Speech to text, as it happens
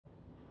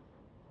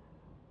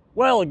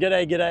Well,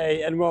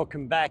 g'day, and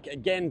welcome back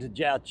again to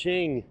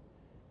Zhaoqing.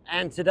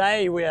 And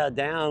today we are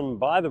down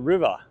by the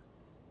river.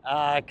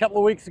 A couple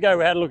of weeks ago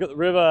we had a look at the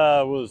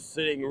river, was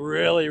sitting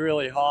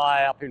really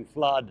high up in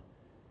flood.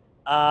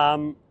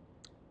 And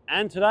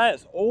today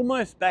it's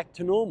almost back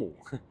to normal.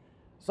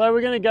 So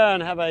we're going to go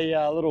and have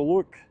a little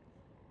look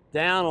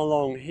down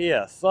along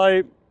here.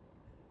 So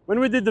when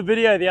we did the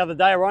video the other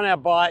day, we're on our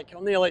bike,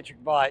 on the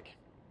electric bike.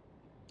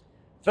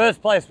 First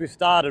place we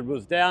started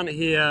was down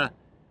here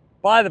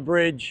by the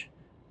bridge,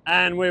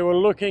 and we were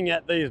looking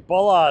at these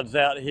bollards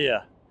out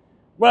here.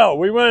 Well,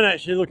 we weren't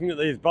actually looking at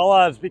these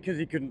bollards because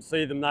you couldn't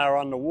see them, they were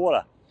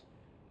underwater.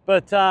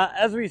 But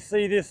as we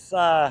see this,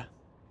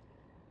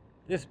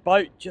 this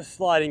boat just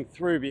sliding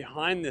through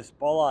behind this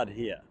bollard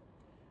here,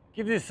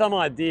 gives you some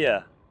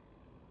idea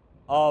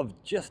of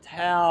just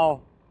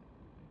how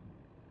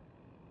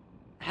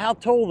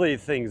tall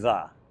these things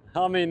are.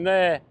 I mean,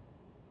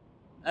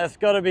 it's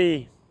got to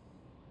be,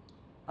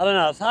 I don't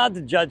know, it's hard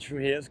to judge from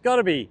here. It's got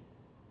to be,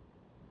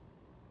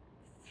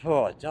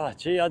 oh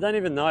gee, I don't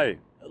even know,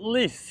 at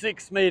least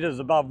 6 meters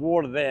above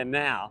water there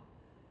now.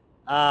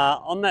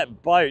 On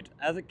that boat,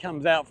 as it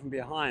comes out from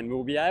behind,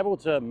 we'll be able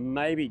to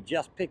maybe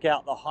just pick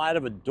out the height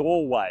of a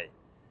doorway.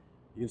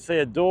 You can see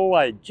a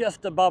doorway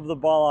just above the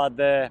bollard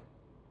there,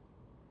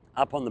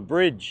 up on the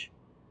bridge.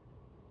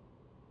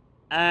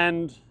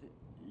 And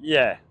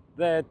yeah,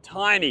 they're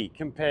tiny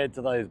compared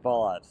to those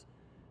bollards.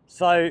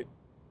 So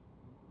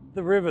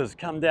the river's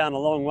come down a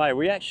long way.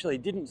 We actually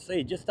didn't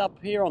see, just up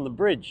here on the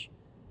bridge,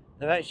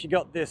 they've actually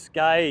got this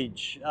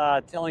gauge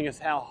telling us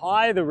how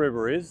high the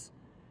river is,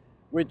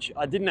 which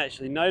I didn't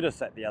actually notice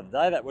that the other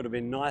day. That would have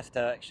been nice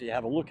to actually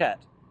have a look at.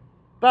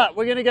 But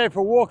we're going to go for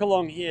a walk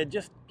along here,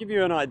 just give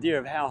you an idea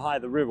of how high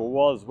the river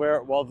was, where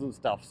it was and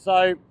stuff.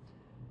 So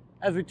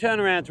as we turn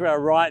around to our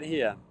right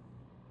here,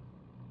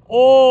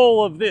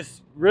 all of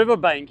this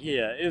riverbank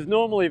here is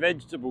normally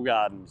vegetable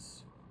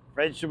gardens,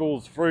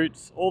 vegetables,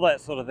 fruits, all that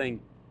sort of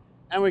thing.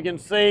 And we can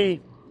see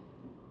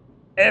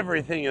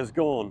everything is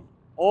gone.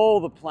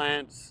 All the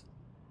plants,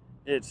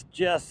 it's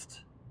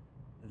just,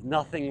 there's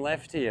nothing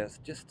left here. It's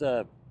just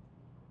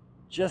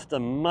a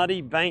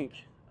muddy bank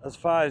as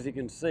far as you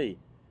can see.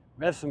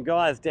 We have some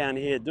guys down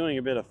here doing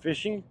a bit of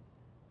fishing,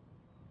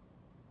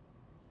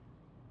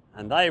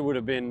 and they would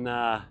have been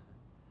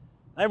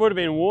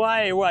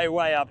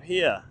way up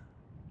here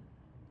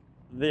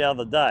the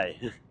other day,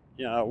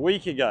 you know, a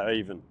week ago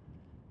even.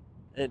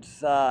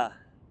 It's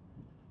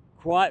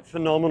quite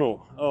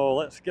phenomenal. Oh,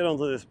 let's get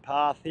onto this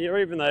path here.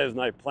 Even though there's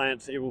no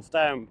plants here, we'll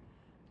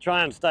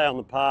try and stay on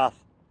the path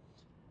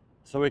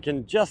so we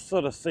can just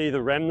sort of see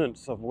the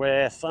remnants of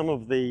where some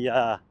of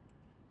the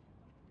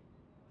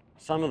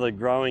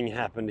growing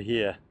happened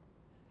here,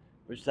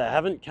 which they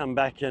haven't come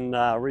back and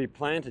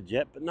replanted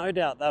yet, but no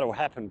doubt that'll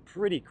happen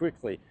pretty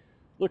quickly.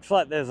 Looks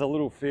like there's a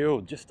little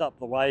field just up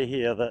the way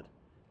here that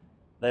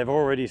they've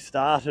already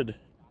started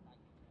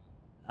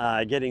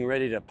getting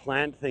ready to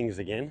plant things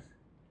again.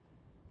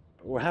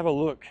 We'll have a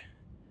look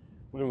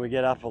when we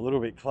get up a little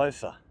bit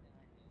closer.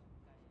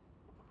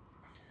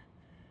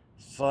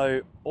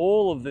 So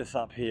all of this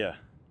up here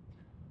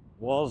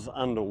was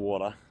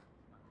underwater,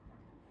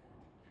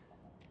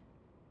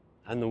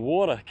 and the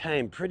water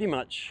came pretty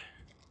much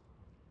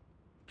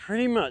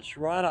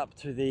right up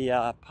to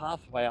the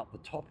pathway up the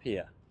top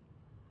here.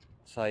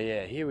 So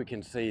yeah, here we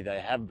can see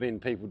there have been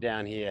people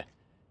down here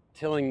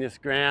tilling this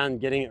ground,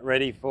 getting it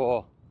ready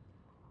for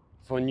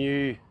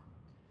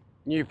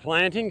new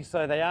planting.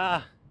 So they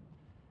are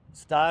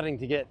starting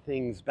to get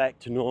things back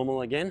to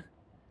normal again.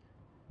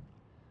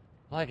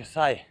 Like I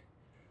say,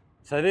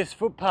 so this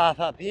footpath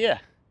up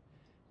here,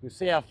 you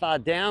see how far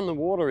down the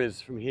water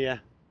is from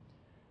here.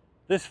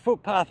 This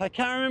footpath, I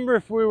can't remember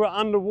if we were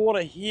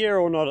underwater here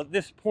or not at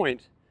this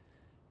point,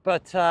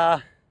 but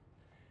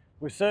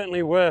we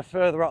certainly were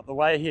further up the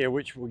way here,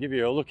 which we'll give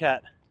you a look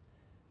at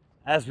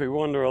as we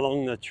wander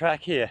along the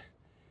track here.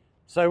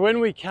 So when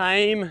we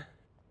came,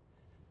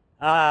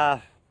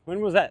 when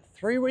was that,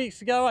 3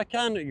 weeks ago? I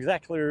can't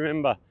exactly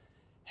remember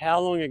how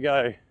long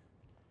ago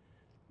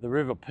the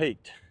river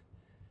peaked.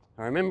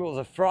 I remember it was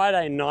a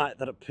Friday night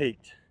that it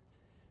peaked.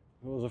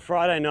 It was a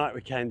Friday night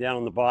we came down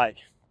on the bike,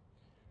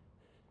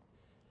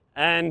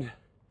 and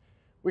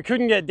we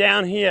couldn't get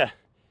down here.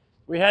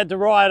 We had to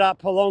ride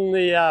up along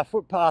the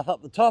footpath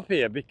up the top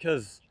here,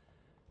 because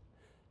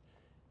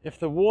if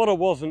the water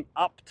wasn't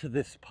up to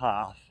this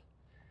path,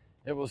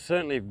 it was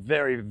certainly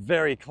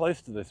very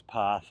close to this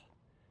path.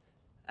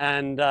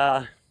 And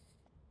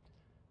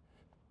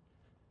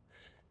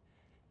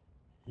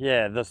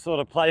yeah, the sort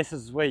of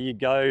places where you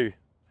go,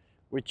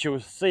 which you'll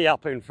see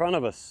up in front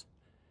of us,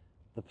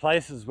 the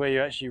places where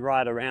you actually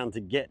ride around to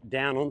get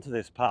down onto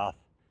this path,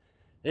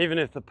 even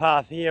if the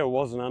path here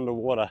wasn't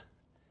underwater,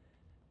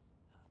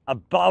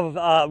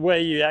 above where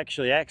you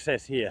actually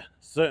access here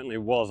certainly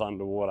was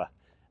underwater,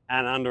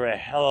 and under a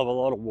hell of a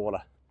lot of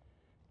water.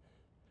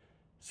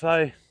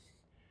 So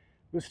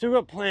we've still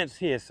got plants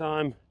here, so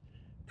I'm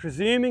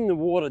presuming the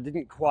water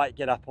didn't quite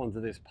get up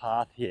onto this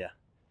path here.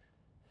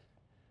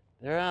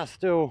 There are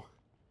still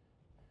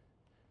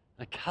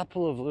a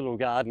couple of little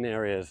garden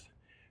areas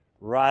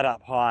right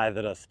up high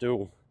that are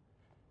still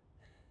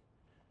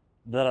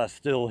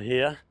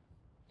here,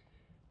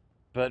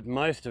 but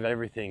most of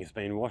everything has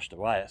been washed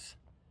away.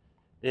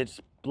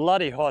 It's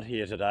bloody hot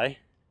here today.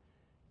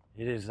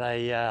 It is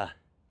a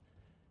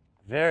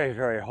very,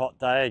 very hot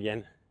day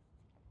again.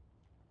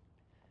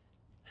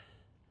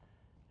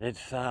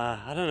 It's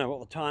I don't know what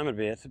the time would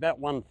be. It's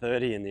about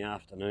 1:30 in the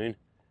afternoon.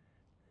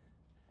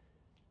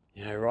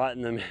 You know, right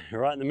in the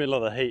middle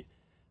of the heat.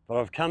 But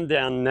I've come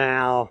down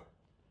now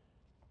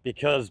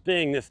because,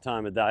 being this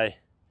time of day,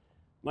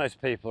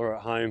 most people are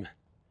at home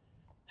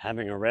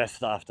having a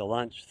rest after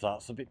lunch, so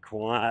it's a bit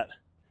quiet.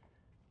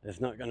 There's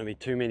not going to be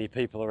too many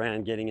people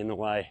around getting in the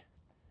way.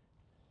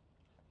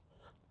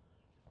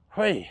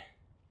 Whee!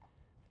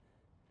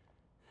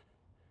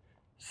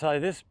 So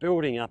this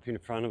building up in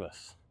front of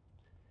us,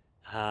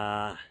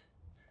 I'm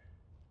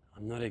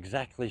not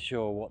exactly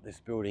sure what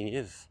this building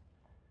is.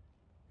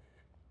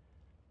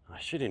 I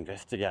should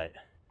investigate.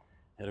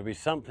 It'll be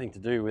something to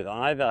do with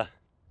either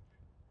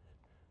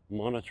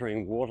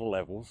monitoring water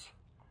levels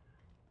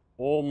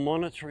or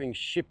monitoring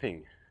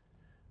shipping.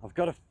 I've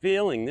got a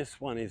feeling this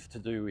one is to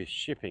do with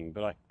shipping,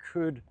 but I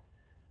could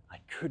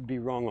be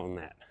wrong on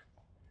that.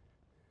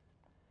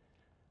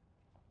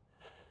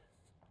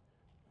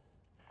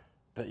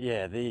 But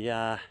yeah,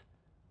 the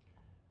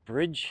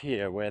bridge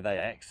here where they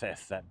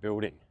access that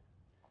building,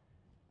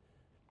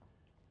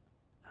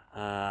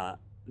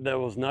 there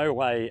was no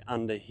way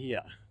under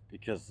here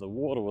because the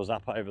water was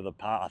up over the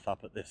path up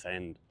at this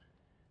end.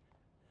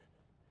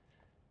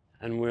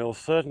 And we'll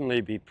certainly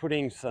be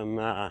putting some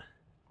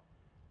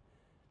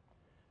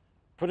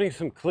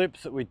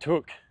clips that we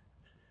took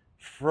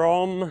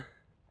from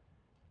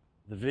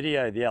the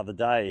video the other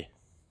day,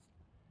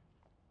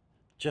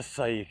 just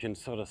so you can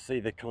sort of see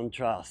the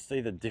contrast,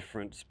 see the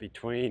difference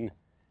between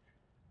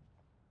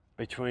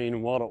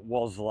what it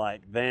was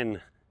like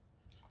then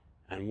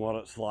and what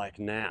it's like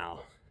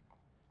now.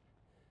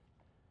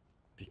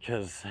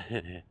 Because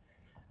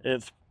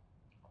it's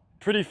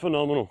pretty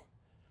phenomenal.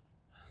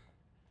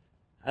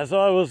 As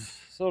I was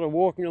sort of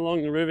walking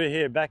along the river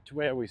here back to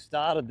where we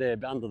started there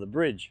under the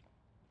bridge,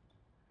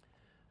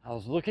 I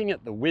was looking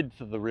at the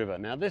width of the river.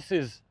 Now this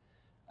is,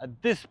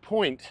 at this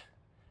point,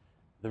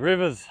 the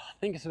river's, I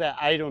think it's about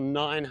 800 or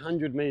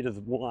 900 meters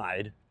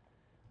wide.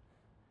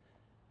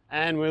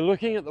 And we're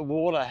looking at the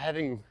water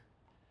having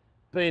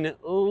been at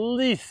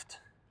least,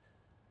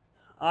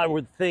 I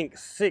would think,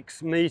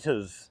 6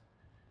 meters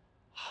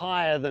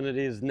higher than it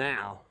is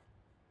now.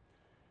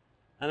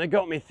 And it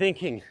got me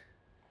thinking,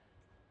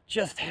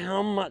 just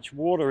how much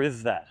water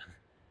is that?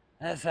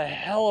 That's a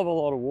hell of a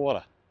lot of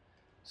water.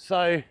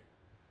 So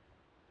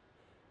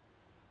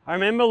I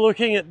remember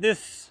looking at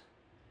this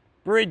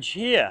bridge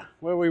here,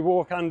 where we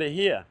walk under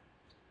here,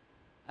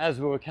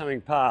 as we were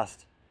coming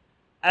past,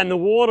 and the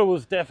water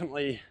was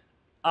definitely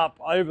up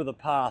over the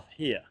path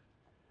here.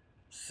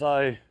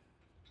 So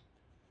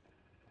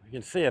you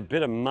can see a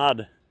bit of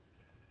mud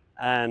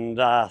and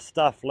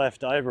stuff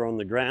left over on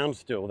the ground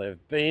still.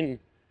 They've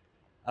been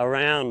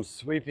around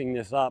sweeping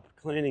this up,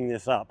 cleaning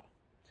this up.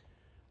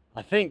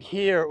 I think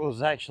here it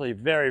was actually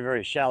very,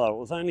 very shallow. It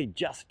was only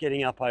just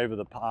getting up over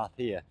the path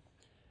here.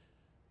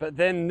 But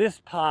then this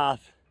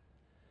path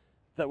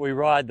that we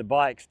ride the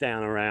bikes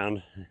down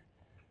around,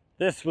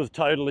 this was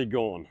totally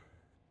gone.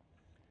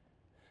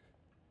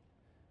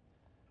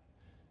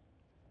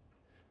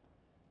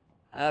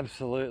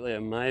 Absolutely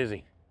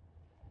amazing.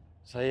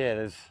 So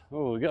yeah,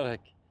 we've got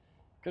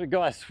a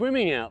guy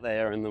swimming out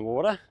there in the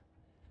water.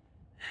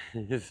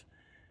 He's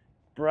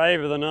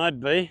braver than I'd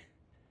be.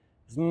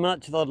 As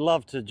much as I'd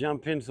love to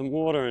jump in some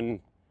water and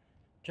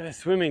go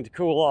swimming to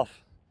cool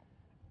off,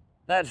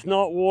 that's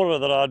not water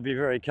that I'd be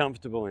very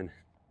comfortable in.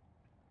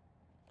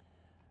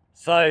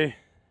 So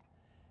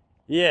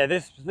yeah,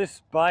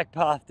 this bike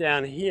path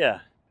down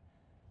here,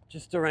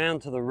 just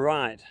around to the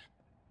right,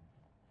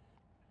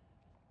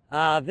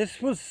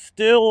 this was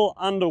still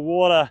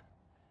underwater.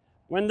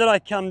 When did I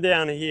come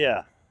down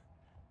here?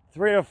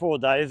 3 or 4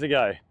 days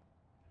ago.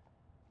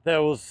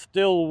 There was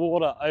still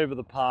water over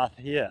the path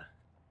here.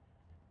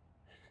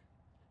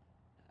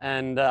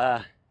 And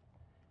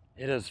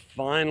it has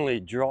finally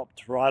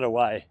dropped right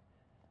away,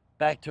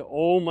 back to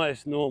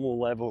almost normal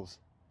levels.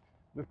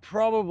 We're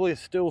probably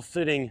still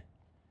sitting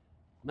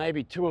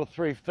maybe 2 or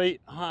 3 feet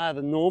higher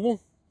than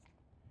normal,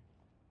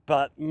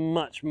 but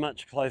much,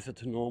 much closer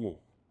to normal.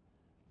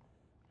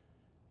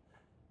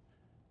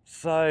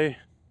 So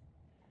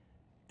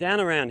down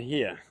around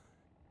here,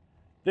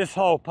 this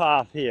whole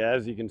path here,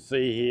 as you can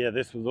see here,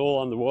 this was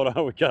all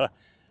underwater. We got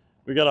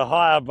a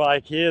hire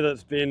bike here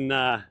that's been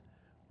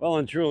well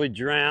and truly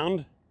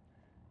drowned.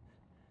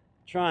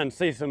 Try and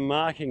see some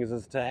markings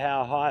as to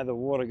how high the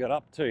water got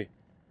up to.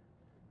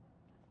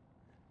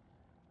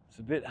 It's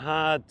a bit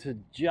hard to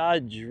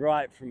judge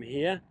right from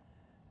here,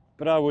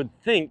 but I would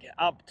think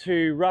up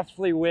to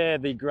roughly where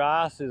the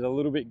grass is a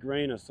little bit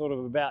greener, sort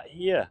of about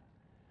here.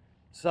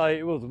 So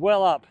it was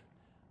well up.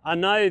 I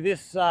know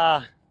this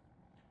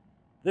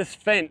this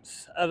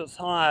fence at its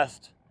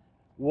highest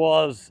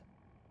was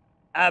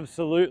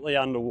absolutely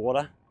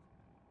underwater.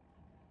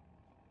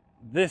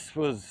 This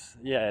was,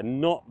 yeah,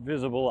 not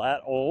visible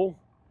at all.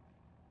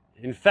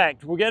 In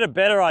fact, we'll get a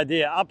better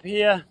idea. Up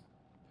here,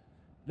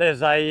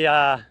 there's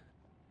a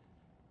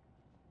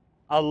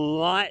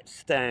light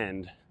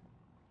stand,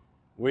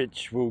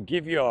 which will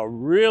give you a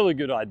really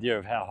good idea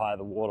of how high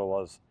the water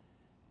was,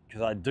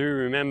 because I do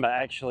remember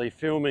actually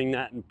filming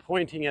that and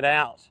pointing it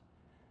out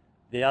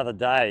the other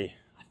day.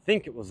 I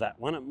think it was that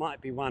one. It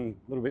might be one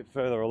a little bit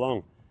further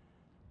along.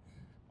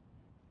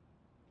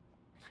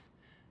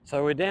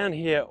 So we're down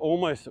here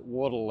almost at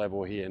water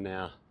level here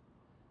now.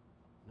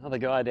 Another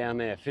guy down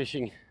there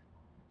fishing.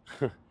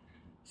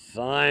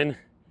 Sign,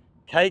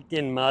 caked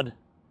in mud.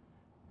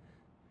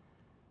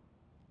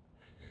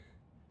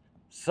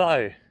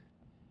 So,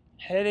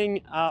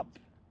 heading up.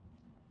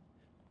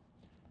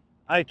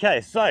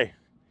 Okay, so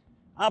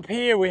up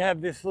here we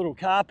have this little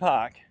car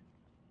park,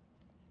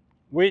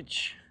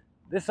 which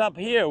this up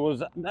here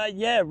was,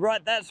 yeah,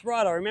 right, that's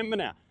right, I remember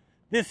now.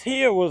 This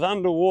here was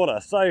underwater.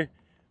 So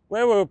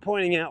where we were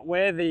pointing out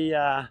where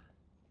the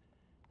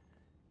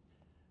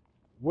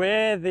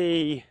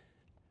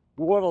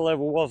water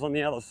level was on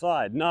the other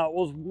side, no, it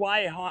was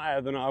way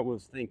higher than I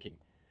was thinking.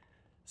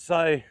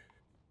 So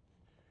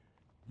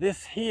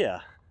this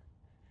here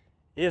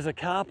is a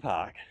car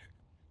park,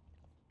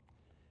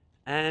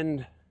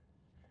 and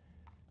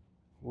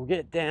we'll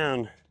get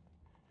down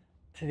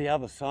to the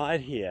other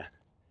side here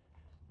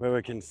where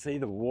we can see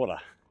the water,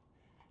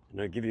 and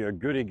it'll give you a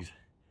good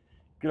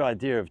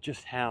idea of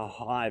just how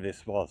high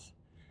this was.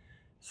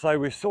 So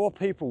we saw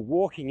people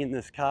walking in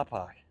this car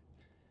park,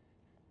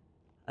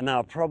 and they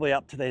were probably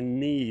up to their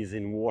knees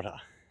in water.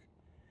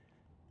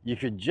 You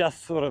could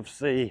just sort of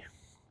see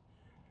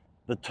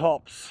the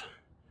tops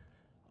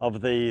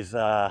of these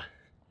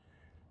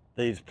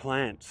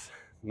plants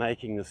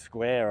making the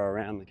square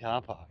around the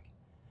car park.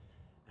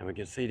 And we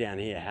can see down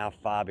here how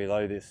far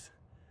below this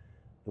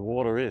the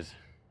water is.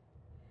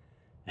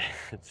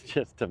 It's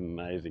just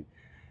amazing.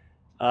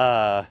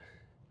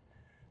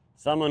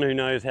 Someone who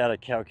knows how to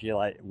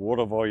calculate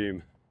water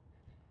volume,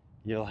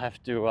 you'll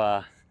have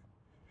to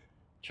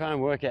try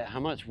and work out how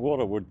much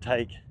water would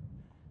take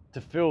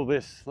to fill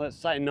this, let's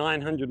say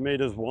 900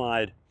 meters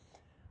wide,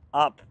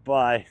 up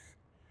by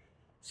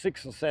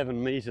 6 or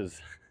 7 meters.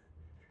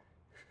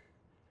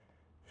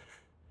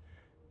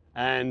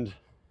 And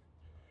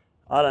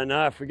I don't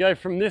know, if we go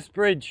from this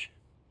bridge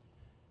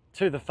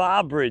to the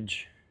far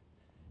bridge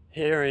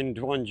here in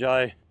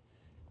Duanzhou,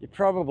 you're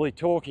probably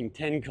talking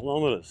 10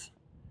 kilometers.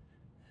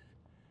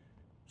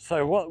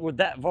 So what would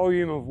that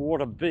volume of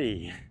water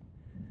be?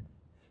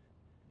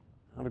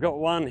 I've got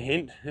one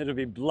hint, it'll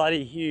be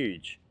bloody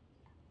huge.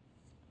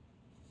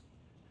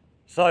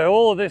 So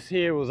all of this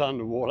here was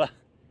underwater.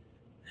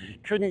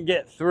 Couldn't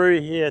get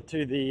through here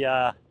to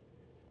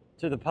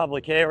the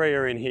public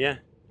area in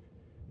here.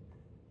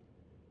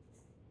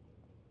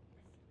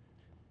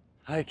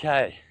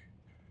 Okay,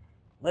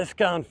 let's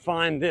go and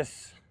find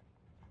this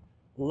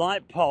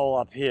light pole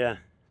up here.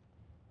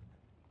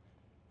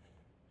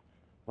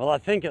 Well, I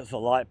think it's a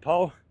light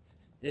pole.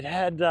 It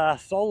had a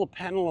solar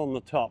panel on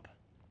the top.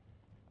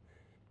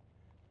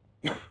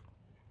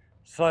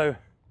 So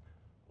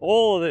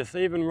all of this,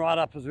 even right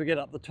up as we get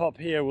up the top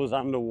here, was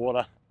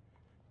underwater.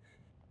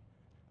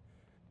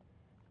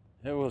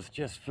 It was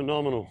just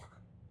phenomenal.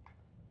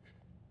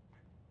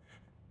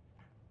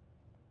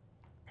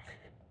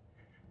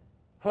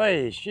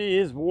 Hey, she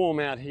is warm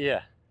out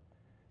here.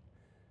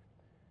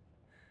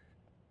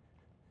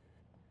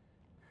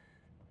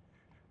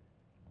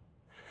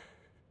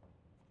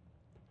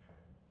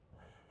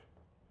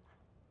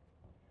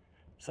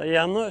 So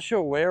yeah, I'm not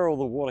sure where all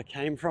the water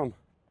came from.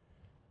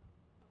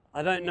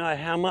 I don't know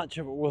how much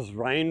of it was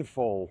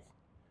rainfall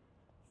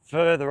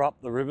further up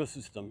the river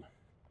system,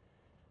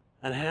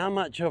 and how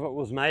much of it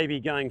was maybe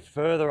going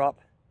further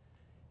up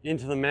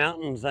into the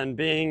mountains and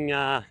being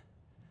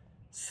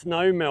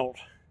snow melt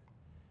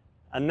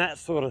and that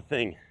sort of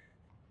thing.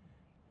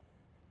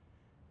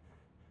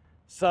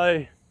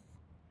 So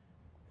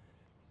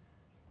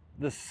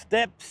the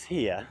steps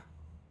here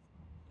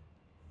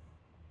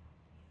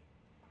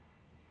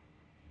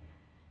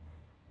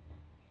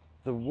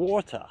the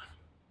water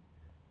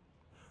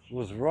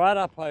was right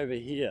up over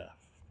here,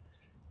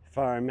 if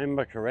I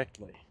remember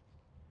correctly.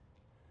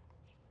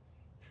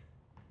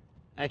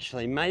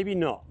 Actually, maybe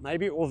not.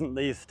 Maybe it wasn't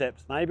these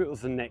steps. Maybe it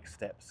was the next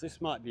steps. This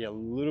might be a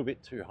little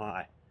bit too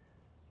high.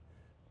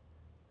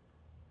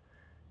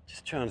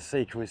 Just trying to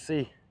see, can we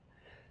see?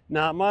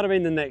 No, it might have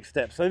been the next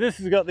step. So this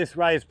has got this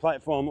raised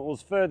platform. It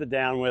was further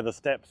down where the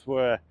steps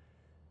were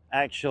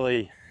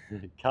actually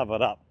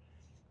covered up.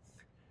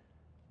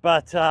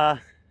 But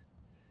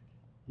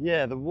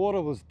yeah, the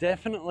water was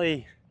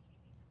definitely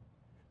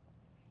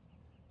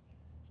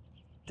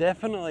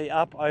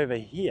up over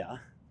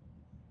here.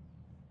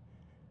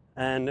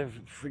 And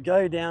if we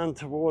go down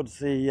towards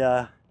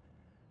the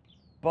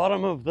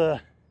bottom of the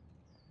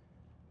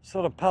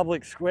sort of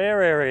public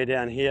square area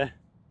down here,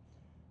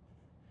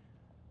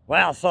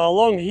 wow, so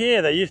along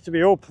here there used to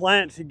be all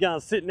plants you'd go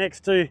and sit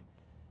next to,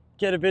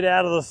 get a bit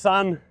out of the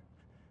sun,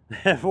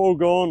 they've all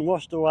gone,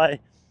 washed away.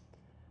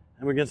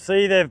 And we can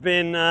see they've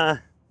been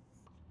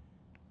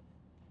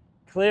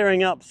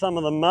clearing up some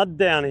of the mud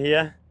down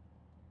here.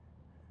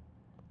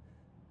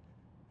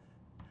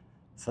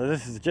 So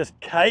this is just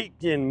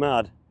caked in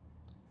mud.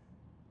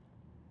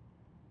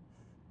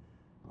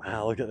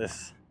 Wow, look at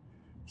this.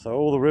 So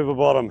all the river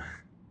bottom.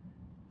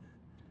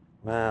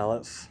 Wow,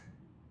 that's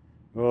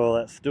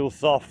still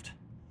soft.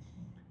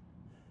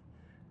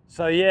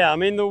 So yeah, I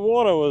mean the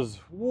water was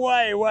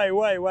way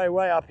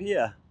up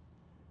here.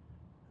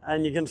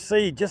 And you can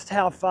see just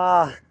how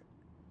far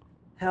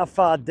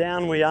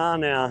down we are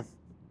now.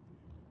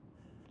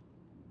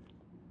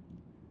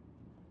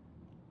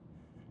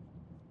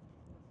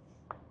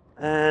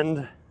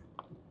 And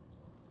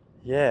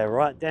yeah,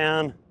 right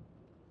down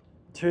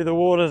to the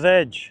water's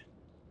edge.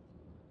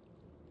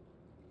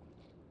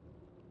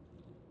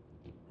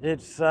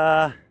 It's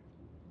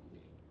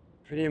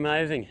pretty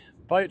amazing.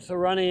 Boats are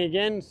running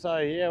again, so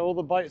yeah, all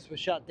the boats were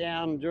shut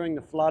down during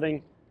the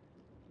flooding.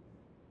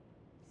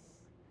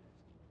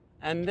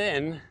 And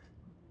then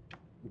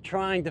I'm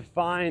trying to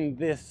find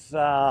this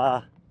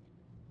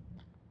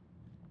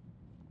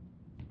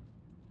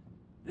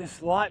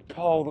this light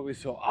pole that we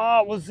saw.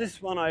 Oh, it was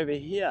this one over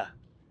here.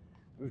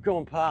 We've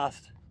gone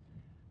past.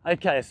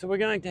 Okay, so we're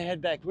going to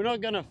head back. We're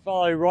not going to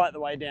follow right the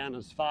way down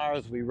as far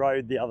as we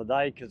rode the other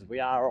day because we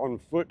are on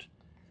foot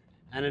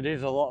and it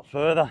is a lot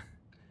further.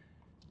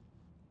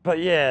 But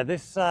yeah,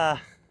 this water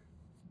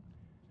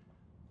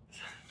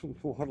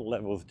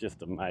level is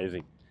just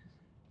amazing.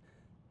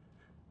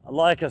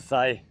 Like I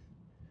said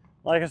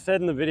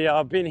in the video,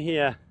 I've been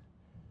here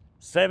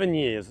 7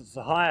 years. It's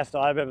the highest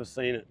I've ever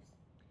seen it.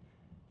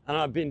 And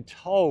I've been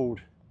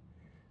told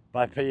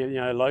by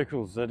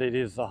locals that it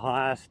is the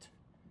highest.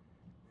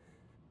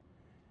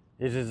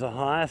 It is the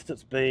highest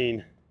it's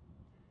been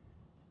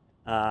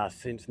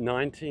since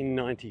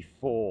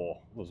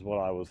 1994, was what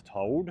I was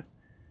told.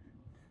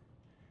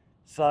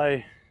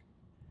 So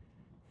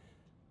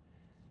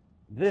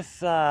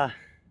this, oh,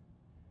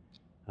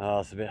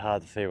 it's a bit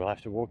hard to see. We'll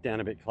have to walk down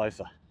a bit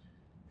closer.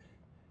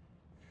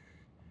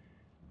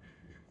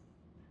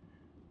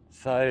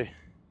 So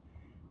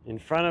in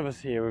front of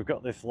us here, we've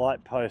got this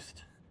light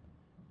post,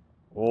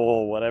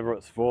 or whatever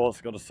it's for.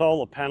 It's got a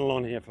solar panel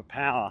on here for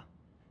power,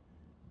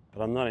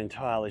 but I'm not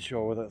entirely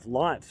sure whether it's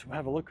lights. We'll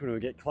have a look when we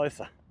get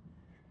closer.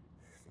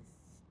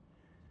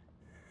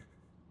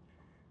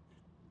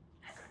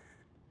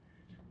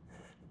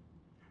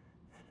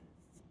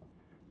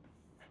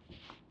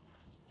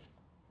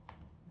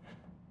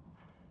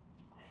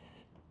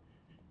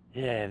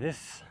 Yeah,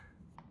 this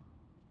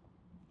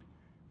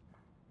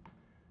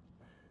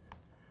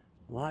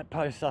light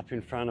post up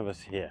in front of us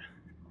here.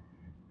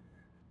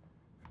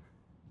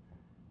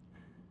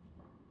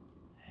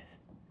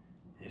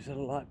 Is it a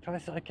light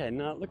post? Okay,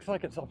 no, it looks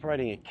like it's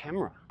operating a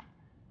camera.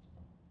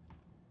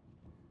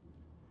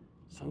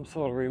 Some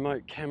sort of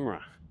remote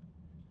camera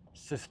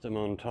system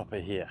on top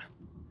of here.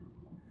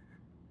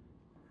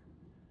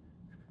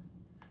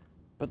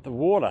 But the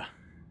water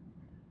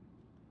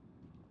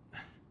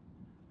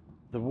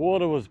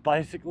was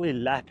basically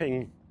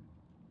lapping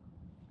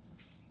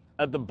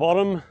at the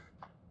bottom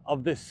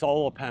of this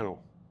solar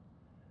panel.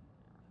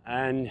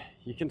 And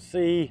you can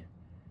see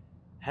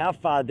how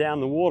far down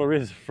the water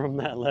is from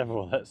that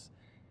level. That's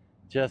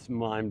just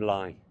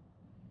mind-blowing.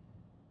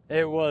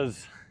 It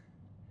was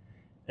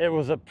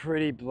a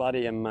pretty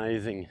bloody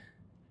amazing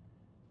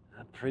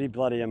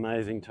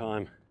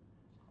time.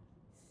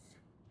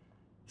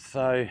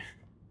 So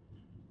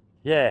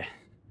yeah,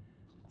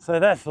 so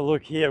that's the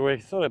look here. We're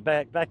sort of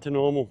back to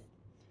normal.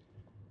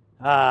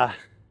 Like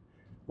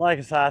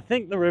I say, I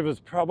think the river's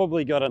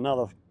probably got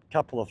another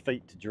couple of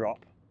feet to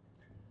drop,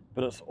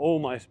 but it's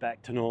almost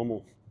back to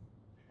normal.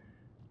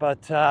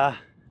 But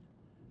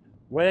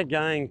we're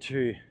going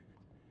to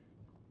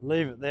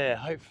leave it there,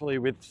 hopefully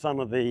with some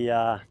of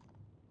the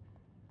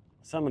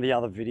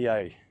other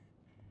video.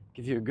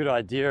 Give you a good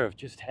idea of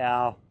just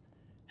how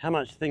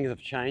much things have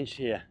changed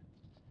here.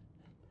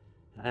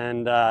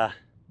 And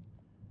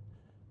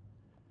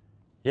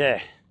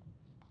yeah,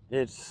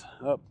 it's,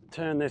 oh,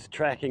 turn this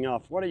tracking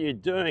off. What are you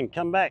doing?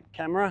 Come back,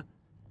 camera.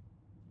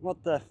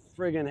 What the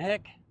friggin'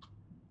 heck?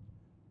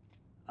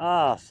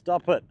 Ah,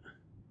 stop it.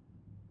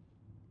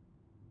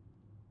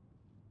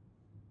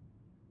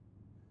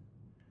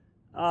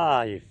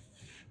 Ah, you...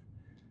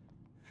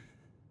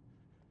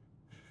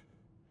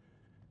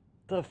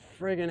 the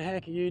friggin'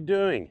 heck are you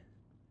doing?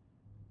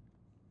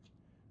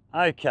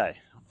 Okay,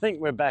 I think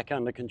we're back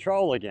under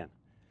control again.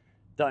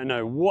 Don't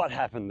know what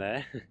happened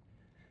there.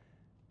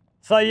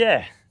 So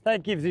yeah,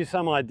 that gives you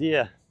some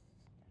idea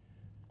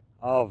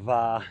of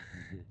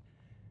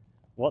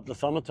what the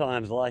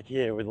summertime's like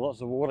here, with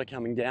lots of water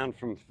coming down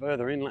from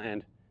further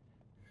inland,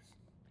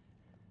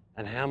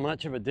 and how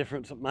much of a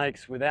difference it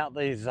makes without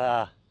these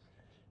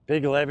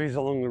big levees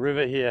along the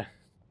river here.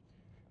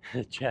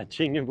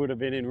 Chowchinga would have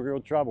been in real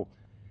trouble,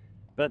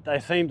 but they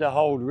seem to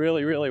hold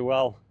really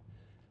well.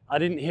 I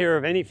didn't hear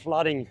of any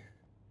flooding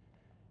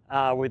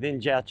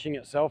within Chowchinga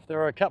itself. There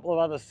are a couple of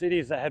other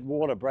cities that had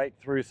water break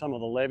through some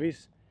of the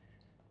levees,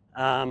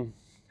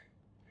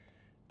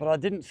 But I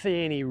didn't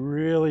see any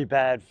really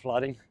bad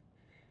flooding.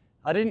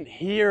 I didn't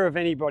hear of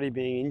anybody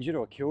being injured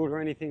or killed or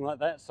anything like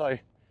that, so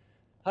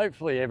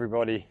hopefully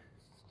everybody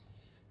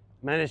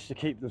managed to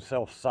keep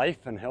themselves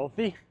safe and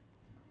healthy.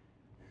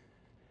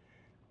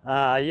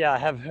 Yeah, I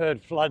have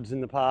heard floods in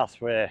the past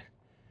where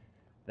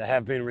there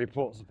have been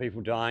reports of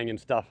people dying and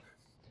stuff,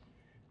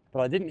 but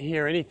I didn't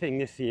hear anything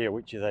this year,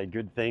 which is a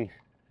good thing.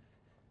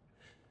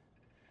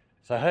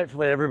 So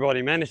hopefully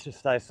everybody managed to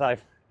stay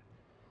safe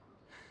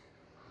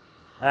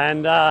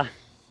and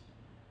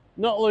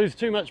not lose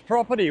too much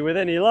property with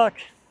any luck.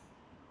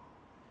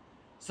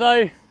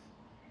 So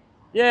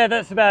yeah,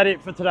 that's about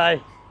it for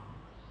today.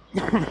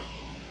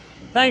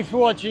 Thanks for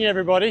watching,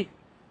 everybody.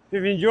 If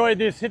you've enjoyed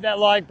this, hit that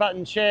like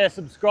button, share,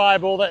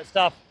 subscribe, all that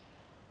stuff.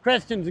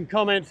 Questions and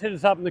comments, hit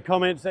us up in the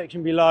comment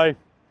section below.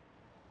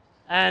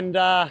 And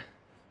and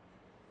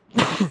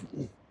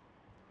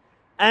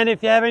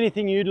if you have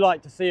anything you'd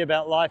like to see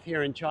about life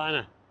here in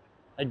China,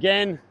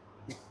 again,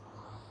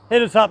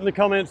 hit us up in the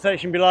comment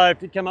section below.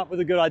 If you come up with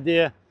a good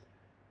idea,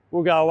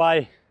 we'll go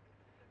away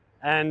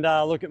and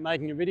look at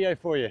making a video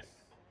for you.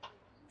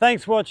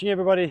 Thanks for watching,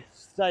 everybody.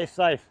 Stay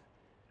safe,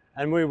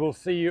 and we will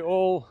see you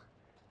all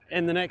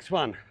in the next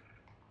one.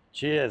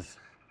 Cheers.